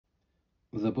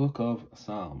The Book of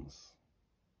Psalms.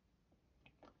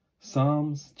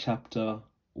 Psalms chapter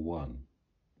 1.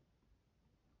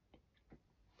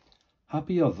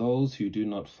 Happy are those who do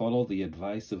not follow the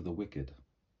advice of the wicked,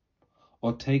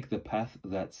 or take the path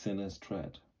that sinners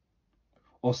tread,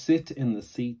 or sit in the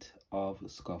seat of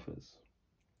scoffers.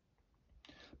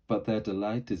 But their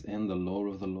delight is in the law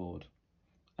of the Lord,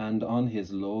 and on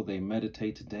his law they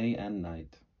meditate day and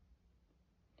night.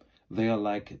 They are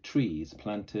like trees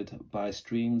planted by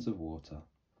streams of water,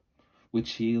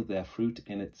 which yield their fruit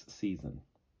in its season,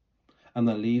 and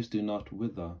the leaves do not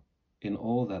wither. In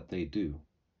all that they do,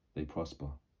 they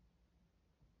prosper.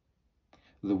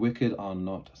 The wicked are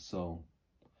not so,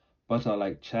 but are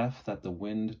like chaff that the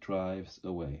wind drives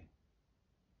away.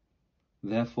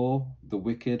 Therefore the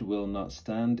wicked will not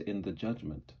stand in the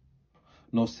judgment,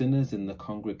 nor sinners in the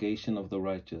congregation of the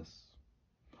righteous.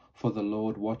 For the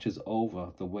Lord watches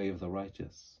over the way of the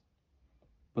righteous,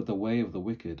 but the way of the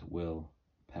wicked will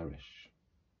perish.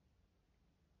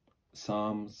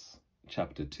 Psalms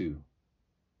chapter 2.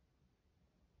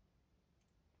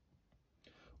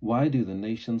 Why do the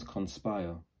nations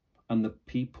conspire, and the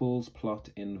peoples plot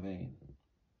in vain?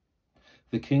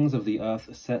 The kings of the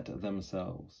earth set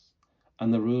themselves,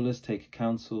 and the rulers take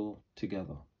counsel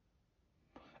together,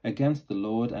 against the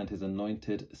Lord and his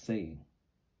anointed, saying,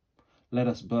 Let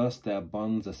us burst their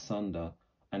bonds asunder,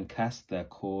 and cast their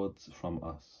cords from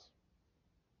us.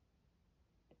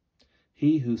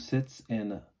 He who sits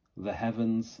in the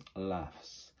heavens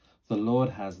laughs. The Lord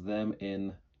has them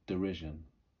in derision.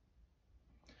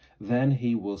 Then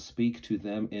he will speak to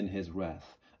them in his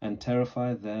wrath, and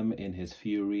terrify them in his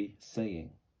fury,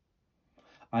 saying,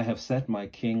 I have set my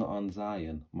king on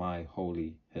Zion, my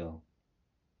holy hill.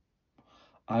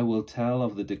 I will tell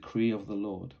of the decree of the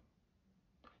Lord.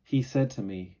 He said to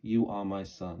me, You are my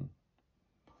son.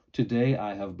 Today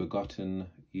I have begotten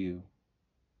you.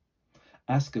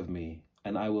 Ask of me,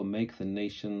 and I will make the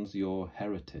nations your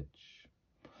heritage,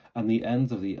 and the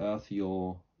ends of the earth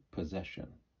your possession.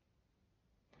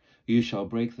 You shall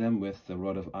break them with the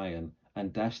rod of iron,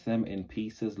 and dash them in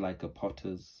pieces like a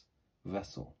potter's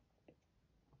vessel.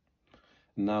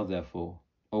 Now therefore,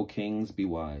 O kings, be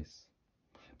wise.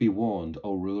 Be warned,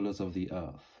 O rulers of the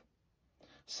earth.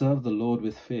 Serve the Lord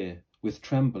with fear, with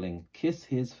trembling, kiss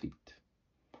his feet.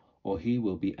 Or he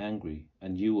will be angry,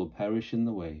 and you will perish in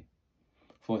the way,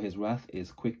 for his wrath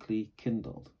is quickly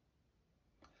kindled.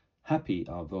 Happy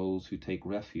are those who take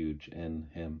refuge in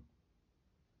him.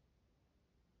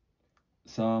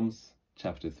 Psalms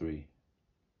chapter 3.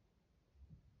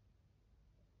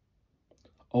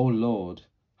 O Lord,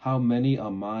 how many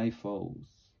are my foes?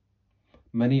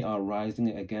 Many are rising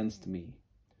against me.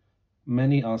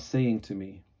 Many are saying to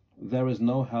me, There is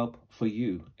no help for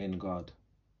you in God.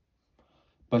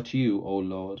 But you, O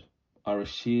Lord, are a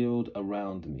shield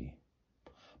around me,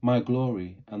 my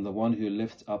glory and the one who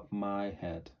lifts up my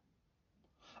head.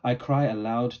 I cry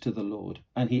aloud to the Lord,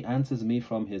 and he answers me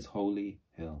from his holy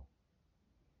hill.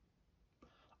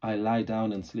 I lie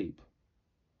down and sleep.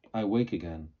 I wake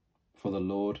again, for the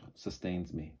Lord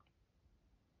sustains me.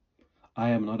 I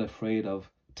am not afraid of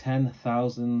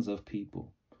 10,000s of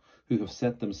people who have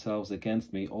set themselves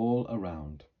against me all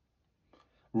around.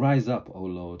 Rise up, O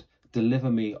Lord, deliver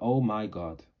me, O my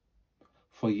God,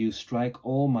 for you strike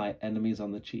all my enemies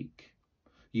on the cheek.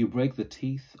 You break the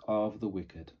teeth of the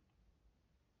wicked.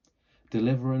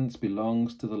 Deliverance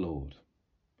belongs to the Lord.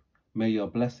 May your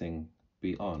blessing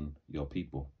be on your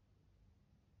people.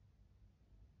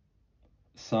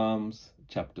 Psalms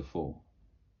chapter 4.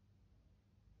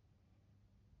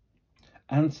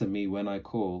 Answer me when I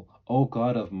call, O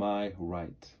God of my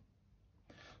right.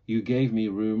 You gave me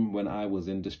room when I was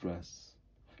in distress.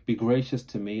 Be gracious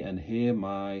to me and hear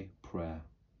my prayer.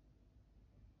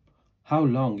 How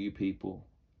long, you people,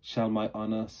 shall my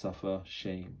honor suffer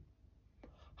shame?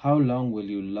 How long will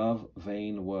you love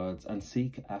vain words and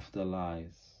seek after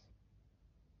lies?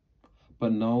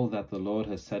 But know that the Lord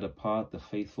has set apart the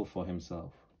faithful for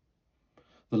himself.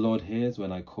 The Lord hears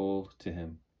when I call to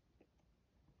him.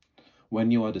 When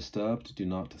you are disturbed, do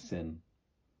not sin.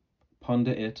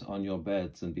 Ponder it on your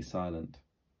beds and be silent.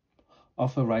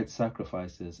 Offer right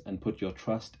sacrifices and put your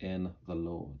trust in the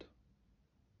Lord.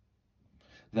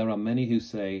 There are many who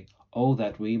say, Oh,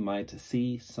 that we might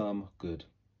see some good.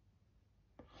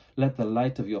 Let the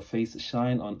light of your face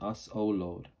shine on us, O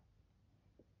Lord.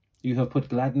 You have put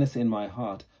gladness in my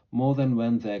heart, more than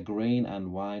when their grain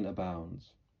and wine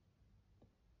abounds.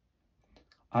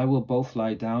 I will both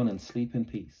lie down and sleep in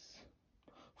peace.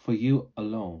 For you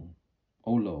alone,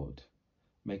 O Lord,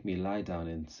 make me lie down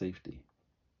in safety.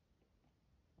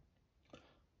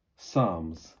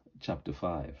 Psalms chapter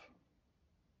 5.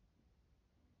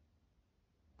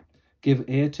 Give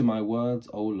ear to my words,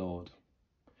 O Lord.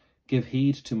 Give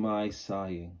heed to my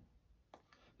sighing.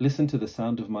 Listen to the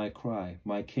sound of my cry,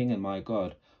 my King and my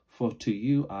God, for to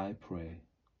you I pray.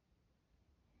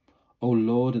 O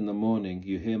Lord, in the morning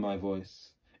you hear my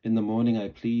voice. In the morning I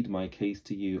plead my case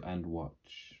to you and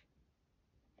watch.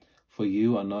 For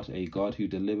you are not a God who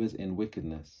delivers in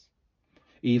wickedness.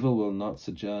 Evil will not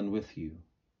sojourn with you.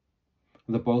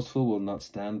 The boastful will not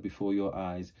stand before your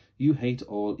eyes. You hate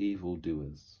all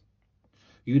evildoers.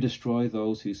 You destroy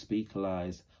those who speak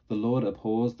lies. The Lord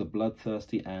abhors the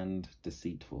bloodthirsty and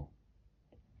deceitful.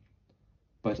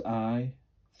 But I,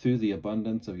 through the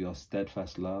abundance of your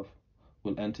steadfast love,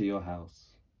 will enter your house.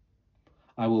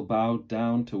 I will bow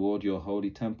down toward your holy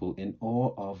temple in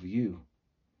awe of you.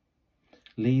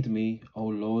 Lead me, O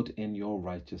Lord, in your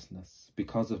righteousness.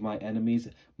 Because of my enemies,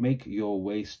 make your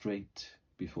way straight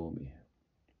before me.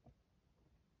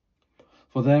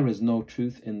 For there is no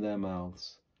truth in their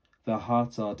mouths. Their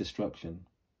hearts are destruction.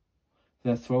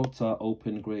 Their throats are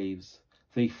open graves.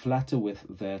 They flatter with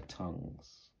their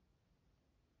tongues.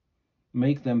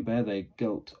 Make them bear their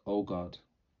guilt, O God.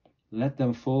 Let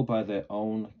them fall by their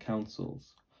own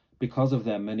counsels. Because of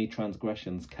their many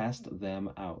transgressions, cast them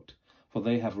out, for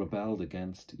they have rebelled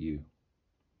against you.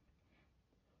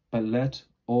 But let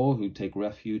all who take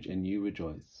refuge in you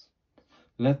rejoice.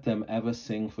 Let them ever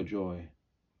sing for joy.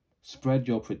 Spread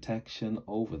your protection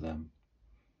over them,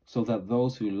 so that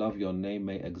those who love your name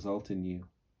may exult in you.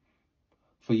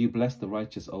 For you bless the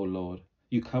righteous, O Lord.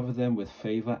 You cover them with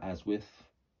favor as with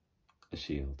a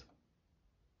shield.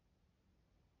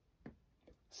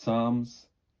 Psalms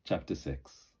chapter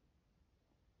 6.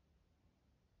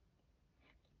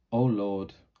 O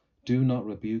Lord, do not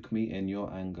rebuke me in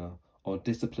your anger, or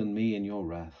discipline me in your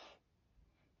wrath.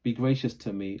 Be gracious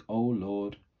to me, O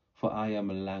Lord, for I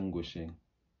am languishing.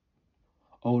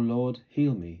 O Lord,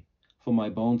 heal me, for my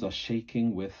bones are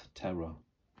shaking with terror.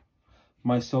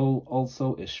 My soul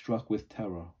also is struck with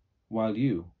terror, while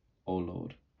you, O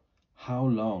Lord, how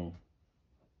long?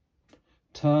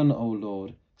 Turn, O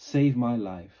Lord, save my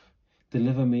life.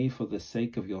 Deliver me for the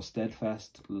sake of your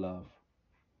steadfast love.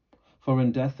 For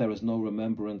in death there is no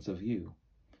remembrance of you.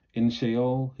 In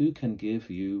Sheol, who can give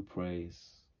you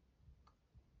praise?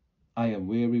 I am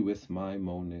weary with my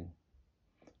moaning.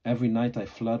 Every night I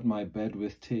flood my bed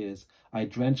with tears. I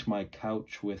drench my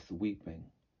couch with weeping.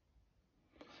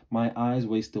 My eyes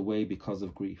waste away because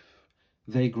of grief.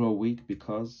 They grow weak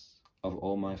because of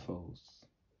all my foes.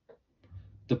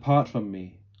 Depart from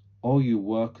me, all you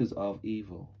workers of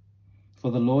evil,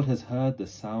 for the Lord has heard the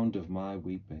sound of my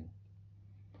weeping.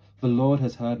 The Lord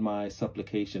has heard my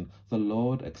supplication. The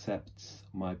Lord accepts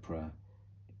my prayer.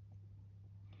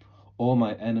 All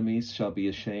my enemies shall be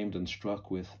ashamed and struck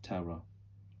with terror.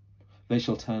 They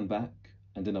shall turn back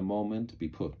and in a moment be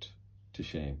put to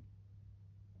shame.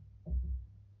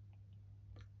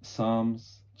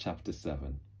 Psalms chapter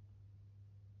 7.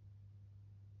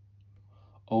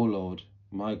 O Lord,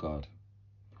 my God,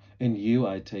 in you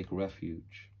I take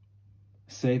refuge.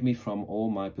 Save me from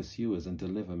all my pursuers and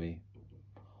deliver me.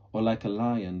 Or like a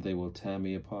lion they will tear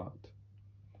me apart.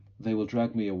 They will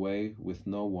drag me away with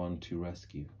no one to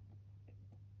rescue.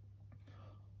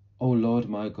 O Lord,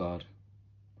 my God,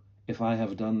 if I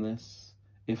have done this,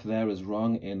 if there is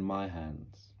wrong in my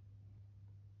hands,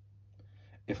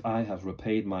 if I have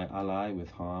repaid my ally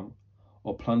with harm,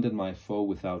 or plundered my foe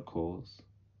without cause,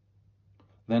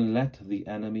 then let the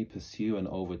enemy pursue and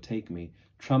overtake me,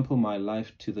 trample my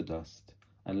life to the dust,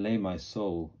 and lay my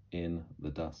soul in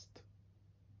the dust.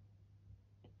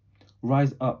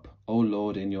 Rise up, O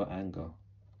Lord, in your anger.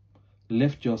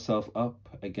 Lift yourself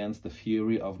up against the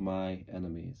fury of my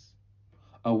enemies.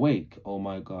 Awake, O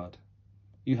my God,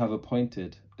 you have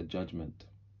appointed a judgment.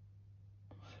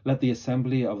 Let the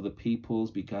assembly of the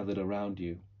peoples be gathered around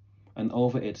you, and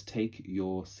over it take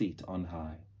your seat on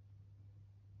high.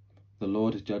 The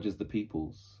Lord judges the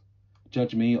peoples.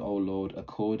 Judge me, O Lord,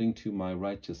 according to my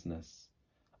righteousness,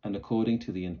 and according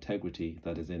to the integrity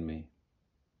that is in me.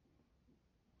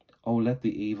 O let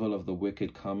the evil of the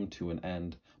wicked come to an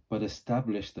end, but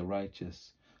establish the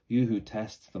righteous, you who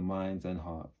test the minds and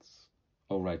hearts,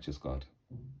 O righteous God.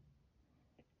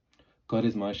 God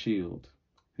is my shield,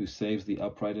 who saves the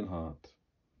upright in heart.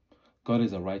 God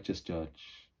is a righteous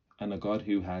judge, and a God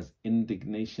who has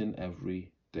indignation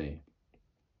every day.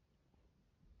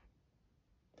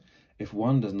 If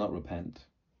one does not repent,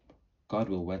 God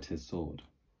will whet his sword.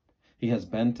 He has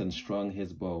bent and strung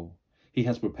his bow. He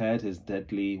has prepared his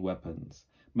deadly weapons,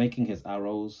 making his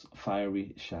arrows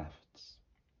fiery shafts.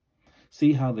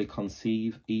 See how they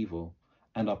conceive evil,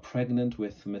 and are pregnant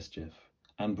with mischief,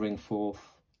 and bring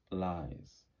forth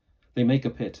lies. They make a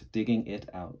pit, digging it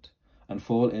out, and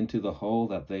fall into the hole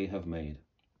that they have made.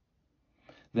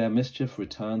 Their mischief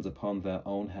returns upon their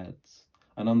own heads,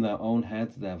 and on their own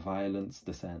heads their violence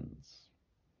descends.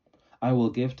 I will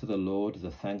give to the Lord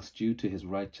the thanks due to his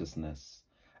righteousness,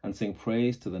 and sing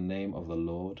praise to the name of the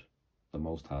Lord, the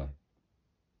Most High.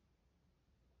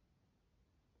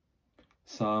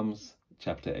 Psalms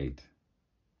chapter 8.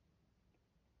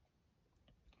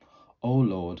 O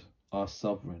Lord, our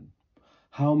sovereign,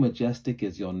 how majestic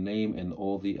is your name in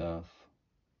all the earth.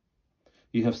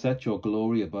 You have set your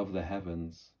glory above the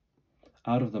heavens.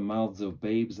 Out of the mouths of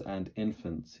babes and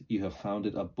infants you have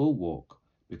founded a bulwark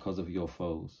because of your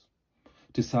foes,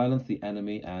 to silence the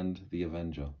enemy and the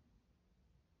avenger.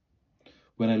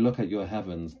 When I look at your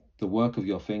heavens, the work of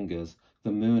your fingers,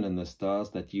 the moon and the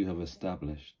stars that you have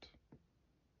established.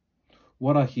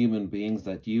 What are human beings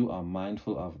that you are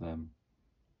mindful of them,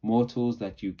 mortals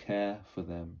that you care for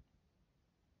them?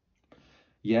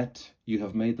 Yet you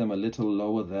have made them a little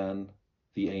lower than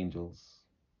the angels,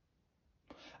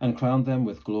 and crowned them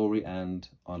with glory and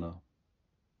honor.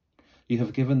 You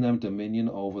have given them dominion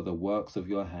over the works of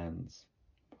your hands.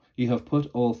 You have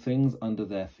put all things under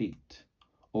their feet,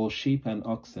 all sheep and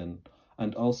oxen,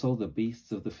 and also the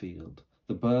beasts of the field,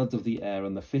 the birds of the air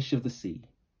and the fish of the sea,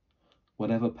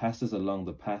 whatever passes along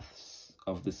the paths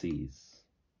of the seas.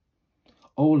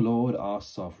 O Lord, our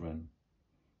sovereign,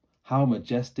 how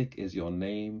majestic is your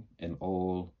name in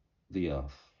all the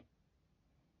earth.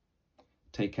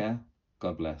 Take care.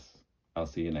 God bless. I'll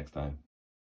see you next time.